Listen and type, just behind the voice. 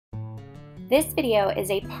This video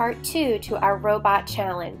is a part 2 to our robot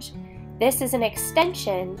challenge. This is an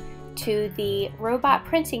extension to the robot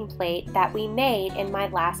printing plate that we made in my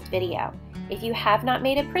last video. If you have not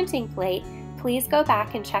made a printing plate, please go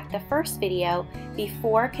back and check the first video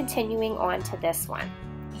before continuing on to this one.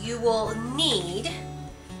 You will need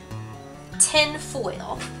tin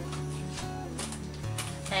foil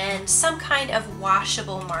and some kind of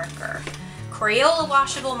washable marker. Crayola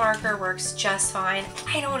washable marker works just fine.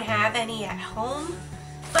 I don't have any at home,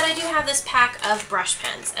 but I do have this pack of brush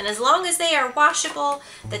pens, and as long as they are washable,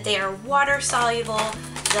 that they are water soluble,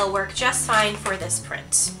 they'll work just fine for this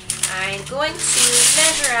print. I'm going to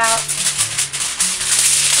measure out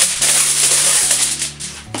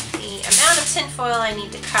the amount of tin foil I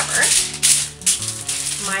need to cover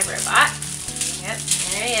my robot. Yep,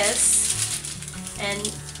 there it is.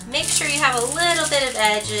 And make sure you have a little bit of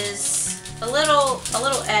edges, a little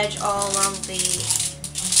edge all along the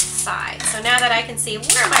side. So now that I can see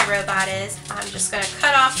where my robot is, I'm just going to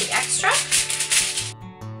cut off the extra.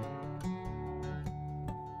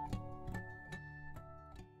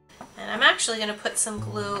 And I'm actually going to put some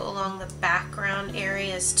glue along the background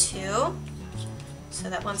areas too, so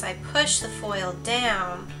that once I push the foil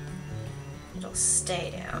down, it'll stay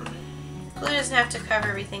down. Glue doesn't have to cover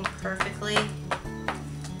everything perfectly.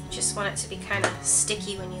 You just want it to be kind of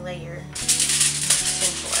sticky when you lay your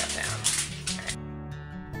tin foil down.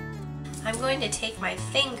 Right. I'm going to take my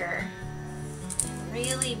finger and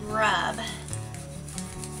really rub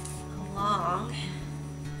along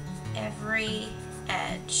every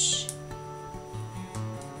edge.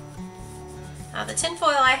 Now the tin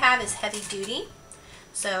foil I have is heavy duty,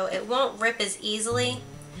 so it won't rip as easily,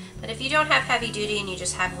 but if you don't have heavy duty and you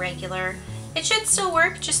just have regular, it should still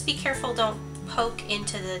work. Just be careful, don't poke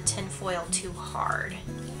into the tin foil too hard.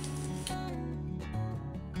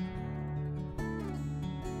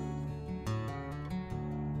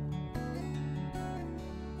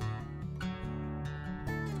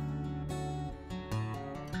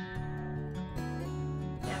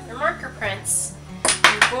 Now for marker prints,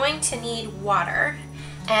 you're going to need water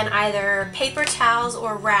and either paper towels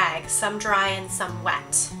or rags, some dry and some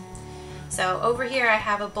wet. So over here I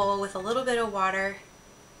have a bowl with a little bit of water.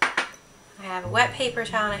 I have a wet paper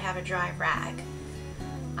towel and I have a dry rag.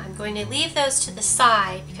 I'm going to leave those to the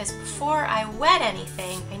side because before I wet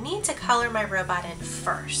anything, I need to color my robot in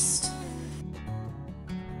first.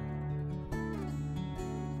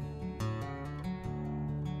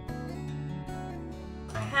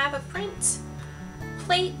 I have a print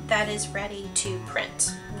plate that is ready to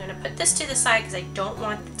print. I'm going to put this to the side because I don't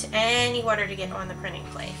want any water to get on the printing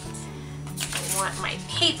plate. I want my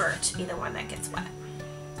paper to be the one that gets wet.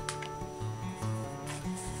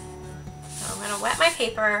 So I'm going to wet my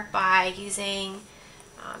paper by using,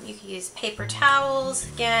 you can use paper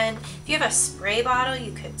towels again. If you have a spray bottle,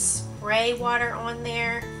 you could spray water on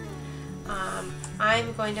there.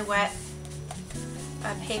 I'm going to wet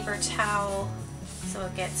a paper towel so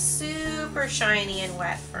it gets super shiny and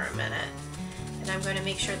wet for a minute. And I'm going to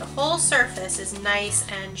make sure the whole surface is nice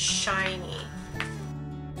and shiny.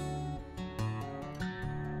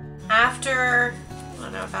 After, I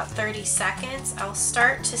don't know, about 30 seconds, I'll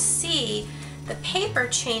start to see the paper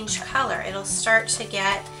change color. It'll start to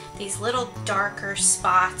get these little darker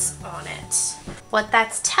spots on it. What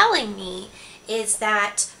that's telling me is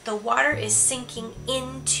that the water is sinking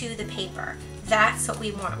into the paper. That's what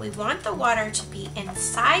we want. We want the water to be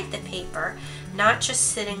inside the paper, not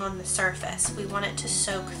just sitting on the surface. We want it to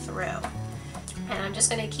soak through. And I'm just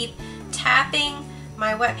going to keep tapping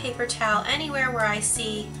my wet paper towel anywhere where I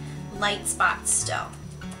see light spots still,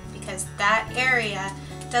 because that area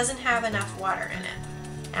doesn't have enough water in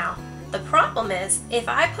it. Now, the problem is if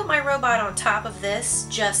I put my robot on top of this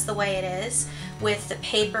just the way it is, with the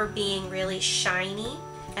paper being really shiny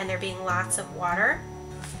and there being lots of water,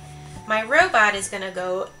 my robot is going to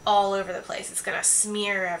go all over the place. It's going to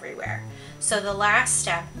smear everywhere. So the last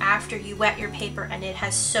step after you wet your paper and it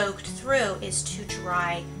has soaked through is to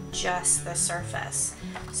dry just the surface.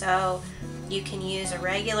 So you can use a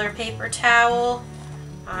regular paper towel.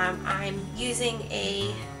 I'm using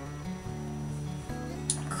a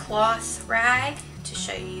cloth rag to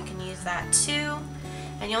show you. You can use that too.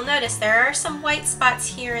 And you'll notice there are some white spots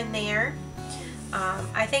here and there.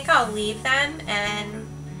 I think I'll leave them, and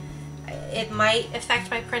it might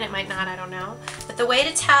affect my print, it might not, I don't know. But the way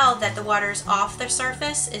to tell that the water is off the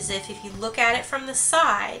surface is if you look at it from the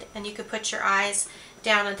side, and you could put your eyes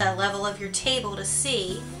down at the level of your table to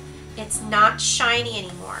see, it's not shiny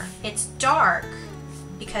anymore. It's dark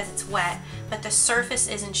because it's wet, but the surface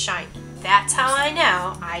isn't shiny. That's how I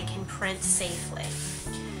know I can print safely.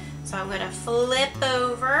 So I'm going to flip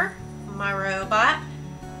over my robot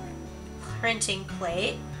printing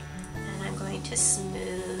plate and I'm going to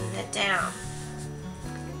smooth it down.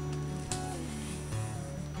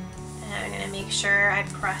 And I'm going to make sure I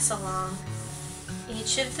press along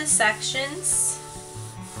each of the sections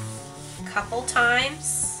a couple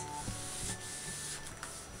times.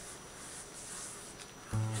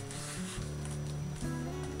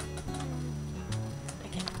 I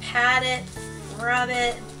can pat it, rub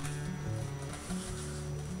it.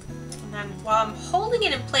 And while I'm holding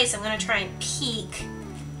it in place, I'm going to try and peek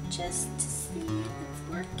just to see if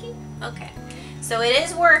it's working. Okay, so it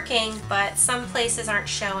is working, but some places aren't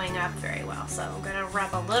showing up very well. So I'm going to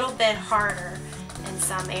rub a little bit harder in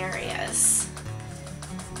some areas.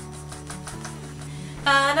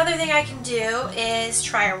 Another thing I can do is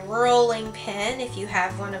try a rolling pin. If you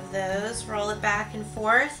have one of those, roll it back and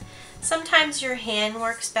forth. Sometimes your hand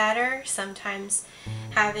works better. Sometimes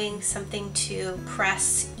having something to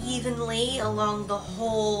press evenly along the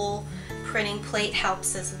whole printing plate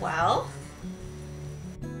helps as well.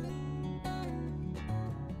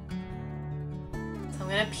 So I'm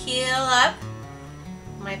going to peel up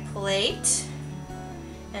my plate,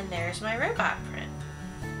 and there's my robot print.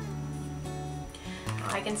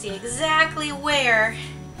 I can see exactly where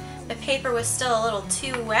the paper was still a little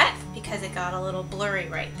too wet because it got a little blurry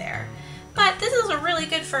right there. But this is a really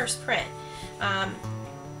good first print.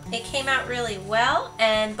 It came out really well,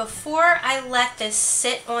 and before I let this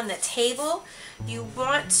sit on the table, you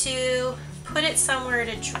want to put it somewhere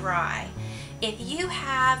to dry. If you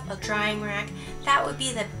have a drying rack, that would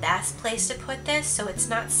be the best place to put this so it's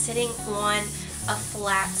not sitting on a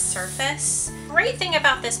flat surface. Great thing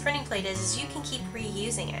about this printing plate is you can keep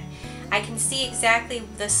reusing it. I can see exactly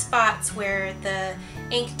the spots where the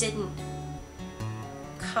ink didn't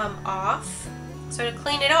come off. So to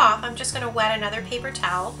clean it off, I'm just going to wet another paper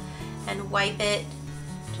towel and wipe it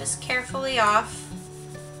just carefully off.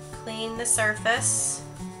 Clean the surface.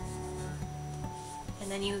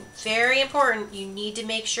 And then very important, you need to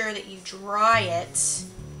make sure that you dry it.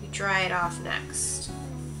 You dry it off next.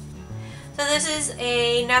 So this is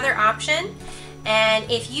another option.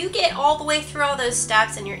 And if you get all the way through all those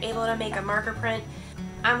steps and you're able to make a marker print,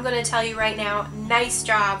 I'm going to tell you right now, nice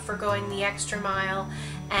job for going the extra mile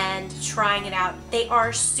and trying it out. They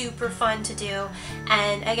are super fun to do.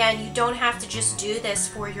 And again, you don't have to just do this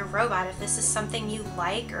for your robot. If this is something you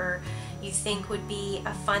like or you think would be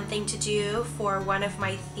a fun thing to do for one of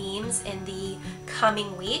my themes in the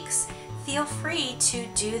coming weeks, feel free to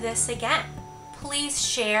do this again. Please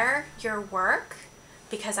share your work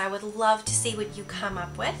because I would love to see what you come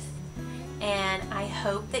up with, and I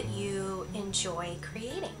hope that you enjoy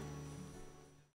creating.